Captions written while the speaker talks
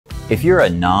If you're a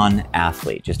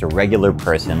non-athlete, just a regular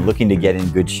person looking to get in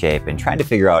good shape and trying to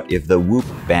figure out if the Whoop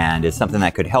band is something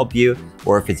that could help you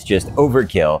or if it's just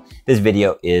overkill, this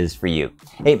video is for you.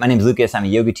 Hey, my name is Lucas. I'm a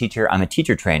yoga teacher. I'm a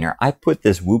teacher trainer. I put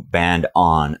this Whoop band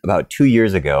on about 2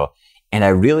 years ago and I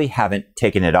really haven't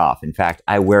taken it off. In fact,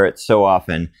 I wear it so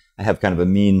often. I have kind of a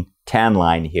mean tan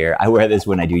line here. I wear this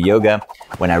when I do yoga,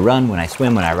 when I run, when I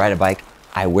swim, when I ride a bike.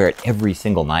 I wear it every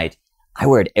single night. I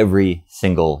wear it every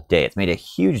single day. It's made a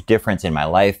huge difference in my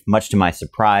life, much to my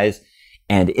surprise.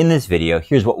 And in this video,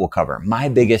 here's what we'll cover. My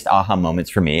biggest aha moments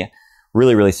for me,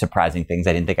 really surprising things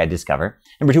I didn't think I'd discover.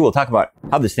 Number two, we'll talk about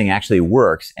how this thing actually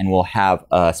works, and we'll have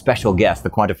a special guest, the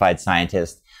quantified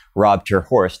scientist, Rob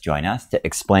Horst, join us to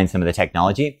explain some of the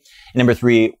technology. And number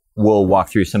three, we'll walk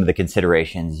through some of the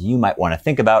considerations you might want to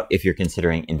think about if you're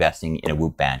considering investing in a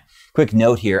Whoop band. Quick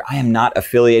note here, I am not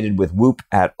affiliated with Whoop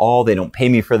at all. They don't pay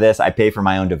me for this. I pay for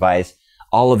my own device.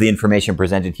 All of the information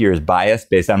presented here is biased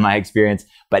based on my experience,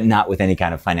 but not with any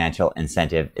kind of financial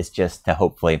incentive. It's just to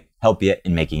hopefully help you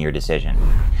in making your decision.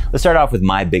 Let's start off with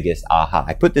my biggest aha.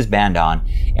 I put this band on,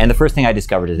 and the first thing I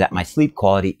discovered is that my sleep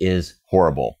quality is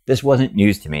horrible. This wasn't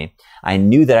news to me. I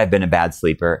knew that I've been a bad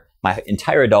sleeper. My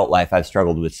entire adult life, I've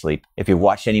struggled with sleep. If you've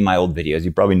watched any of my old videos,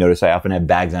 you probably noticed I often have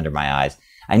bags under my eyes.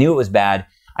 I knew it was bad.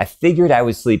 I figured I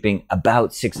was sleeping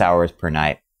about 6 hours per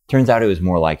night. Turns out it was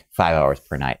more like 5 hours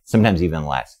per night, sometimes even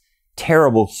less.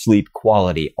 Terrible sleep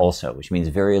quality also, which means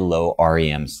very low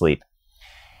REM sleep.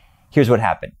 Here's what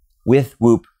happened. With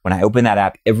Whoop, when I open that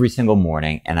app every single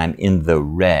morning and I'm in the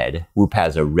red, Whoop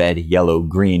has a red, yellow,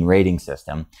 green rating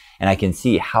system, and I can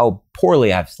see how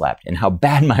poorly I've slept and how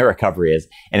bad my recovery is,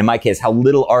 and in my case, how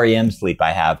little REM sleep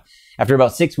I have. After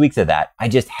about 6 weeks of that, I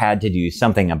just had to do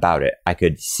something about it. I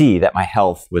could see that my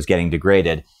health was getting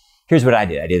degraded. Here's what I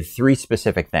did. I did 3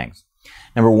 specific things.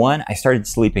 Number one, I started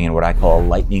sleeping in what I call a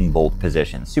lightning bolt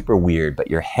position. Super weird,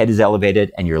 but your head is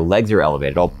elevated and your legs are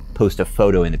elevated. I'll post a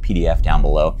photo in the PDF down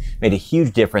below. Made a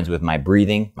huge difference with my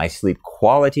breathing, my sleep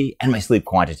quality, and my sleep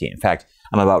quantity. In fact,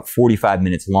 I'm about 45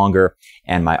 minutes longer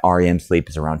and my REM sleep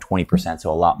is around 20%, so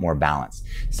a lot more balanced.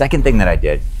 Second thing that I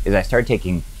did is I started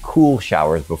taking cool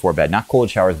showers before bed. Not cold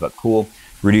showers, but cool.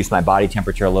 Reduce my body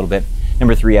temperature a little bit.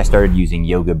 Number 3, I started using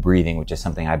yoga breathing, which is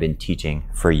something I've been teaching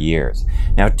for years.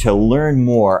 Now, to learn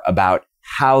more about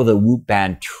how the Whoop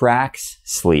band tracks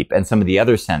sleep and some of the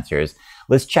other sensors,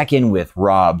 let's check in with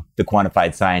Rob, the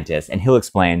quantified scientist, and he'll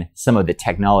explain some of the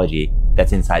technology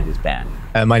that's inside this band.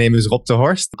 My name is Rob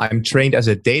Horst. I'm trained as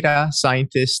a data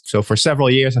scientist. So for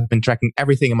several years, I've been tracking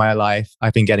everything in my life.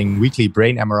 I've been getting weekly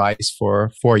brain MRIs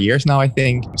for 4 years now, I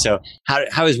think. So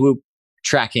how is Whoop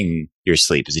tracking your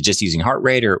sleep? Is it just using heart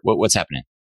rate or what's happening?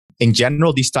 In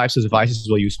general, these types of devices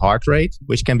will use heart rate,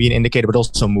 which can be an indicator, but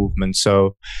also movement.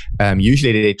 So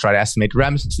usually they try to estimate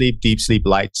REM sleep, deep sleep,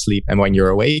 light sleep, and when you're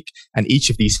awake. And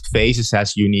each of these phases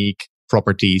has unique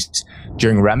properties.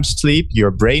 During REM sleep,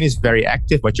 your brain is very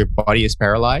active, but your body is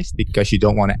paralyzed because you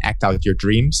don't want to act out your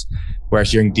dreams. Whereas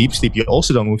during deep sleep, you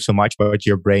also don't move so much, but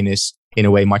your brain is in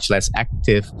a way much less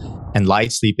active. And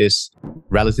light sleep is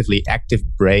relatively active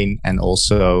brain and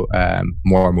also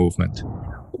more movement.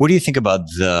 What do you think about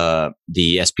the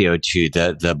SpO2,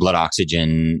 the blood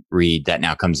oxygen read that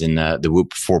now comes in the Whoop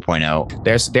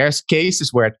 4.0? There's cases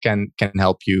where it can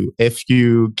help you. If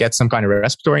you get some kind of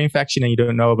respiratory infection and you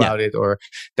don't know about it, or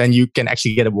then you can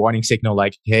actually get a warning signal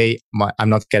like, hey, I'm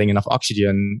not getting enough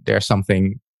oxygen. There's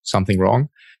something wrong.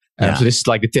 So this is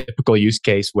like the typical use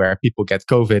case where people get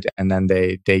COVID and then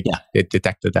they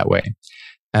detect it that way.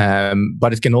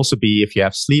 But it can also be if you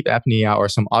have sleep apnea or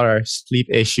some other sleep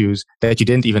issues that you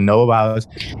didn't even know about.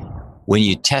 When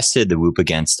you tested the Whoop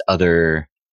against other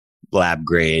lab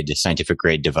grade, scientific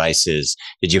grade devices,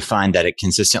 did you find that it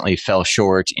consistently fell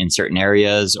short in certain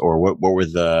areas, or what were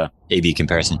the A/B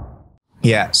comparison?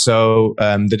 Yeah, so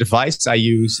the device I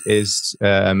use is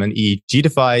an EEG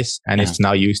device, and it's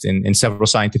now used in several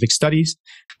scientific studies.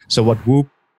 So what Whoop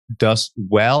does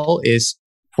well is,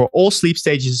 for all sleep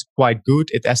stages, quite good.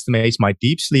 It estimates my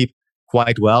deep sleep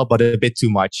quite well, but a bit too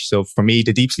much. So for me,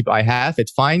 the deep sleep I have,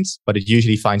 it finds, but it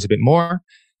usually finds a bit more.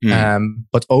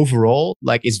 But overall,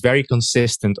 like, it's very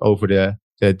consistent over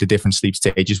the different sleep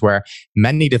stages, where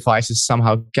many devices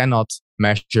somehow cannot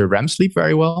measure REM sleep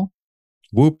very well.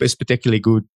 Whoop is particularly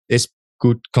good,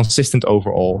 consistent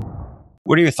overall.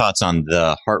 What are your thoughts on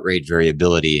the heart rate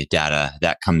variability data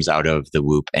that comes out of the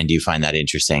Whoop? And do you find that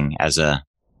interesting as a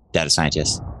data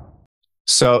scientist?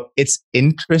 So it's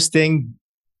interesting,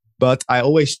 but I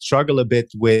always struggle a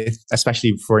bit with,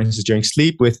 especially for instance during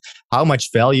sleep, with how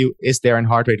much value is there in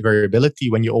heart rate variability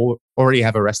when you already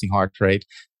have a resting heart rate.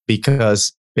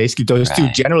 Because Basically, those two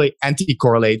generally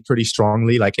anti-correlate pretty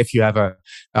strongly. Like if you have a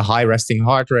high resting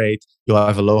heart rate, you'll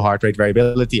have a low heart rate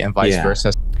variability and vice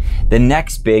versa. The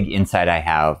next big insight I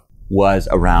have was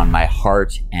around my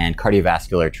heart and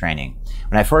cardiovascular training.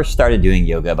 When I first started doing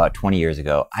yoga about 20 years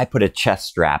ago, I put a chest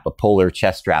strap, a polar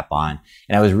chest strap on,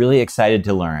 and I was really excited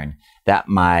to learn that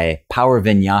my power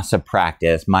vinyasa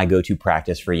practice, my go-to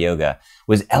practice for yoga,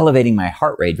 was elevating my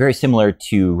heart rate very similar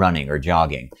to running or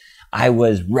jogging. I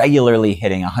was regularly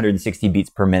hitting 160 beats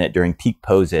per minute during peak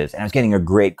poses, and I was getting a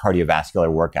great cardiovascular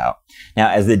workout. Now,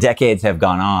 as the decades have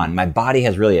gone on, my body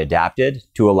has really adapted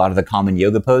to a lot of the common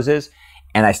yoga poses,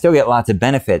 and I still get lots of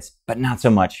benefits, but not so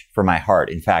much for my heart.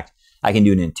 In fact, I can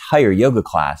do an entire yoga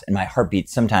class, and my heartbeat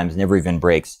sometimes never even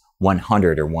breaks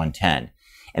 100 or 110.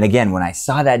 And again, when I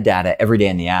saw that data every day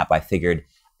in the app, I figured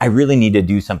I really need to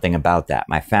do something about that.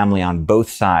 My family on both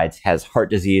sides has heart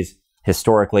disease.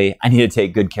 Historically, I need to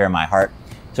take good care of my heart.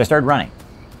 So I started running,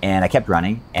 and I kept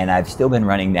running, and I've still been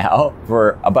running now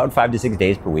for about 5 to 6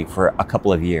 days per week for a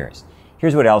couple of years.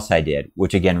 Here's what else I did,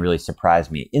 which again really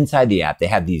surprised me. Inside the app, they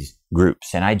have these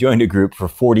groups, and I joined a group for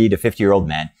 40 to 50-year-old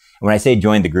men. And when I say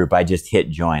join the group, I just hit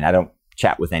join. I don't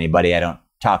chat with anybody. I don't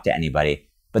talk to anybody.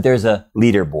 But there's a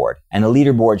leaderboard, and the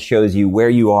leaderboard shows you where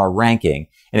you are ranking.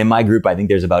 And in my group, I think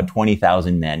there's about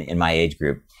 20,000 men in my age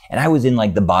group. And I was in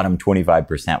like the bottom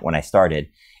 25% when I started.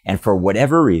 And for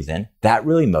whatever reason, that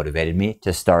really motivated me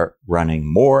to start running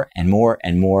more and more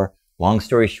and more. Long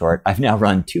story short, I've now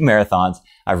run 2 marathons.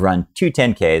 I've run 2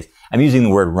 10Ks. I'm using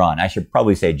the word run. I should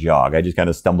probably say jog. I just kind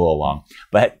of stumble along.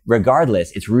 But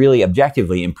regardless, it's really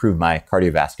objectively improved my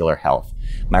cardiovascular health.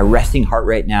 My resting heart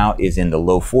rate now is in the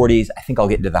low 40s. I think I'll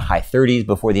get into the high 30s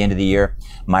before the end of the year.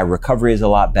 My recovery is a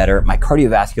lot better. My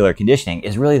cardiovascular conditioning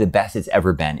is really the best it's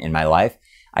ever been in my life.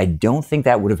 I don't think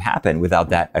that would have happened without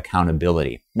that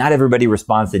accountability. Not everybody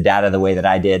responds to data the way that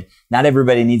I did. Not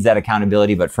everybody needs that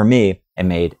accountability, but for me, it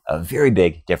made a very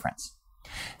big difference.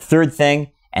 Third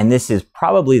thing, and this is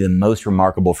probably the most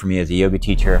remarkable for me as a yoga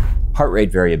teacher, heart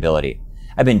rate variability.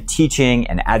 I've been teaching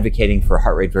and advocating for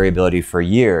heart rate variability for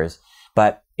years,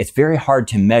 but it's very hard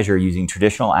to measure using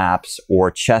traditional apps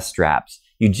or chest straps.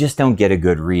 You just don't get a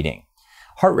good reading.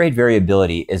 Heart rate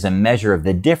variability is a measure of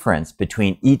the difference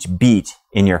between each beat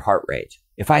in your heart rate.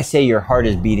 If I say your heart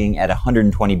is beating at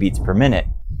 120 beats per minute,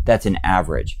 that's an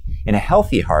average. In a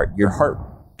healthy heart, your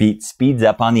heartbeat speeds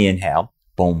up on the inhale,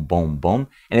 boom, boom, boom,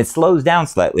 and it slows down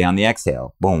slightly on the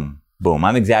exhale, boom, boom.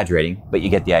 I'm exaggerating, but you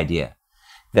get the idea.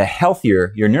 The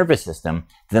healthier your nervous system,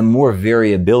 the more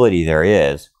variability there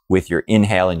is with your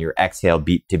inhale and your exhale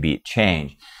beat-to-beat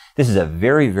change. This is a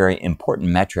very, very important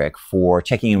metric for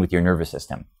checking in with your nervous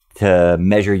system to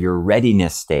measure your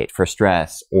readiness state for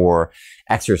stress or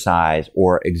exercise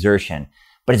or exertion.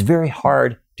 But it's very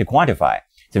hard to quantify.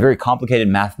 It's a very complicated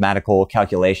mathematical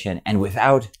calculation, and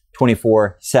without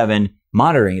 24/7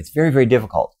 monitoring, it's very, very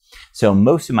difficult. So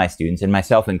most of my students, and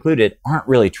myself included, aren't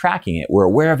really tracking it. We're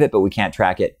aware of it, but we can't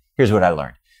track it. Here's what I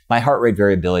learned. My heart rate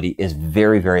variability is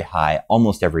very, very high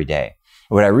almost every day.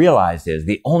 What I realized is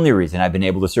the only reason I've been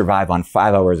able to survive on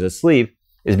 5 hours of sleep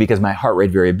is because my heart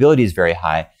rate variability is very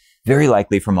high, very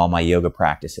likely from all my yoga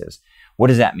practices. What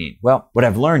does that mean? Well, what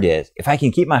I've learned is if I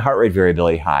can keep my heart rate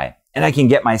variability high and I can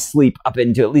get my sleep up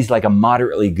into at least like a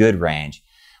moderately good range,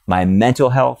 my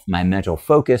mental health, my mental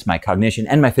focus, my cognition,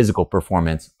 and my physical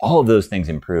performance, all of those things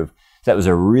improve. So that was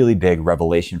a really big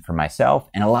revelation for myself.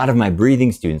 And a lot of my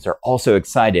breathing students are also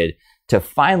excited to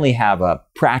finally have a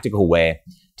practical way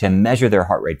to measure their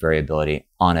heart rate variability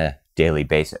on a daily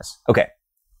basis. Okay,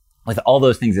 with all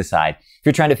those things aside, if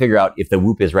you're trying to figure out if the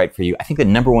Whoop is right for you, I think the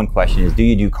number one question is, do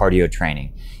you do cardio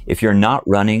training? If you're not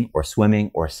running or swimming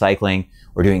or cycling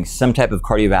or doing some type of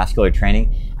cardiovascular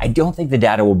training, I don't think the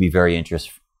data will be very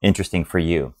interesting for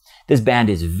you. This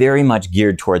band is very much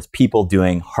geared towards people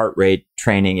doing heart rate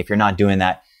training. If you're not doing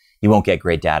that, you won't get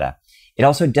great data. It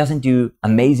also doesn't do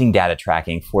amazing data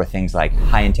tracking for things like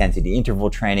high intensity interval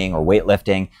training or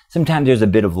weightlifting. Sometimes there's a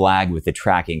bit of lag with the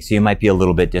tracking, so you might be a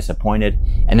little bit disappointed,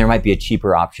 and there might be a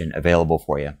cheaper option available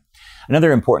for you.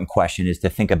 Another important question is to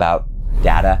think about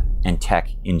data and tech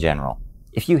in general.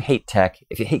 If you hate tech,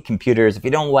 if you hate computers, if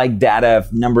you don't like data,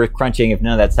 if number crunching, if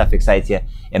none of that stuff excites you,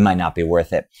 it might not be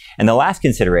worth it. And the last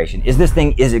consideration is this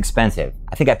thing is expensive.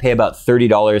 I think I pay about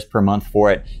 $30 per month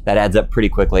for it. That adds up pretty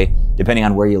quickly. Depending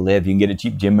on where you live, you can get a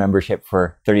cheap gym membership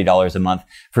for $30 a month.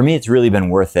 For me, it's really been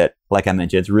worth it. Like I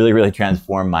mentioned, it's really, really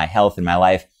transformed my health and my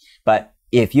life. But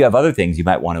if you have other things you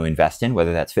might want to invest in,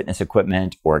 whether that's fitness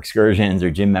equipment or excursions or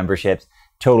gym memberships,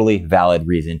 totally valid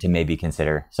reason to maybe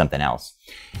consider something else.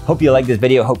 Hope you like this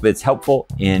video. Hope it's helpful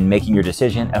in making your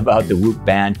decision about the Whoop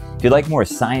band. If you'd like more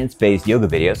science-based yoga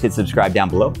videos, hit subscribe down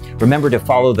below. Remember to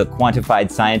follow the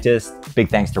Quantified Scientist. Big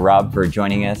thanks to Rob for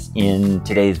joining us in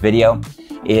today's video.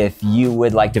 If you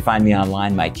would like to find me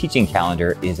online, my teaching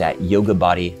calendar is at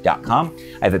yogabody.com.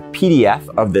 I have a PDF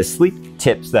of the sleep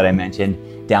tips that I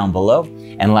mentioned down below.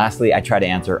 And lastly, I try to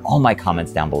answer all my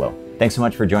comments down below. Thanks so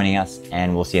much for joining us,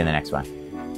 and we'll see you in the next one.